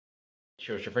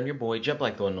Sure, it's your friend, your boy, Jeb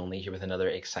like the one and only, here with another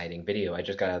exciting video. I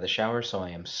just got out of the shower, so I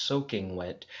am soaking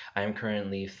wet. I am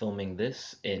currently filming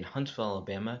this in Huntsville,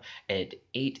 Alabama at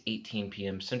 8:18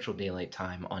 p.m. Central Daylight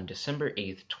Time on December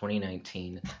 8th,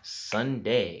 2019,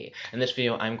 Sunday. In this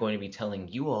video, I'm going to be telling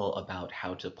you all about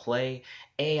how to play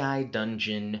AI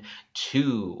Dungeon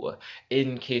 2.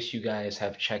 In case you guys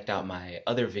have checked out my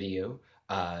other video,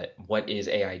 what is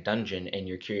AI Dungeon, and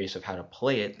you're curious of how to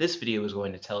play it, this video is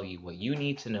going to tell you what you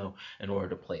need to know in order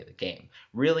to play the game.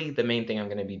 Really, the main thing I'm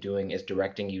going to be doing is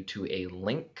directing you to a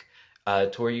link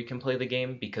to where you can play the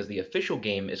game because the official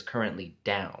game is currently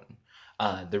down.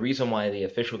 The reason why the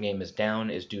official game is down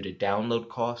is due to download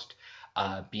cost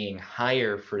being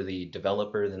higher for the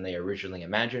developer than they originally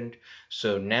imagined.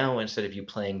 So now, instead of you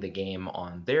playing the game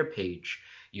on their page,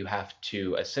 you have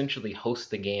to essentially host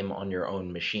the game on your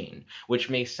own machine, which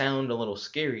may sound a little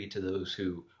scary to those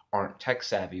who aren't tech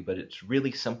savvy, but it's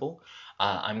really simple.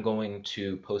 I'm going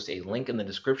to post a link in the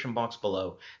description box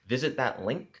below. Visit that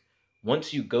link.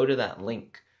 Once you go to that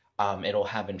link, it'll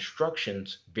have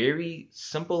instructions, very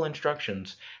simple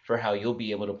instructions for how you'll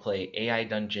be able to play AI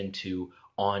Dungeon 2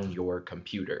 on your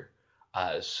computer.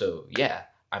 So yeah,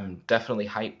 I'm definitely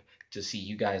hyped to see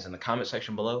you guys in the comment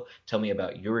section below. Tell me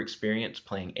about your experience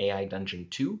playing AI Dungeon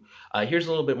 2. Here's a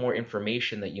little bit more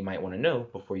information that you might want to know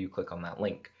before you click on that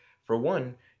link. For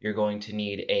one, you're going to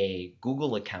need a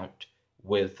Google account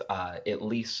with at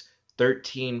least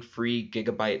 13 free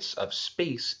gigabytes of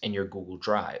space in your Google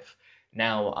Drive.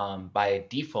 Now, by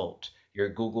default, your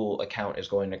Google account is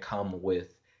going to come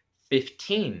with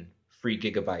 15 free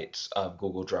gigabytes of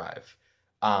Google Drive.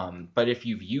 But if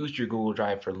you've used your Google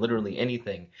Drive for literally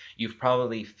anything, you've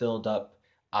probably filled up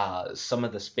some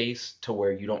of the space to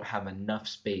where you don't have enough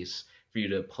space for you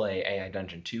to play AI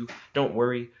Dungeon 2. Don't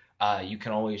worry, you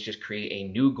can always just create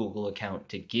a new Google account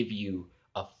to give you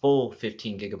a full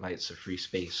 15 gigabytes of free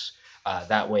space.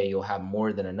 That way you'll have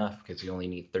more than enough because you only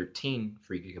need 13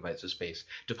 free gigabytes of space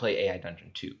to play AI Dungeon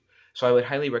 2. So I would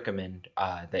highly recommend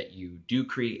that you do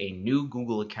create a new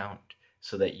Google account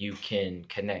so that you can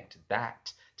connect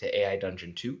that to AI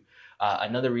Dungeon 2.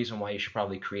 Another reason why you should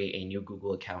probably create a new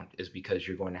Google account is because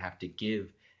you're going to have to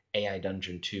give AI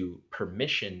Dungeon 2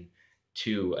 permission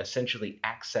to essentially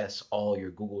access all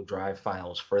your Google Drive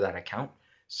files for that account.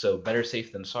 So better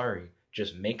safe than sorry,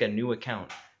 just make a new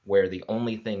account where the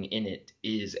only thing in it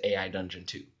is AI Dungeon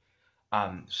 2.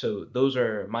 So those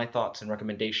are my thoughts and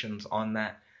recommendations on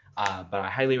that. But I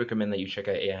highly recommend that you check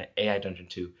out AI Dungeon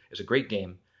 2. It's a great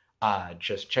game.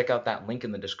 Just check out that link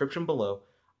in the description below.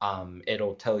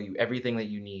 It'll tell you everything that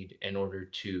you need in order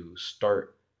to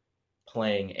start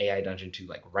playing AI Dungeon 2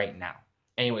 like right now.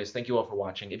 Anyways, thank you all for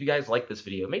watching. If you guys like this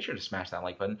video, make sure to smash that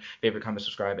like button, favorite, comment,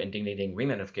 subscribe, and ding ding ding, ring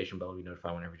that notification bell to be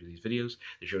notified whenever we do these videos.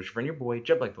 This is your friend, your boy,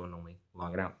 Jeb like the one and only,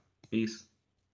 logging out. Peace.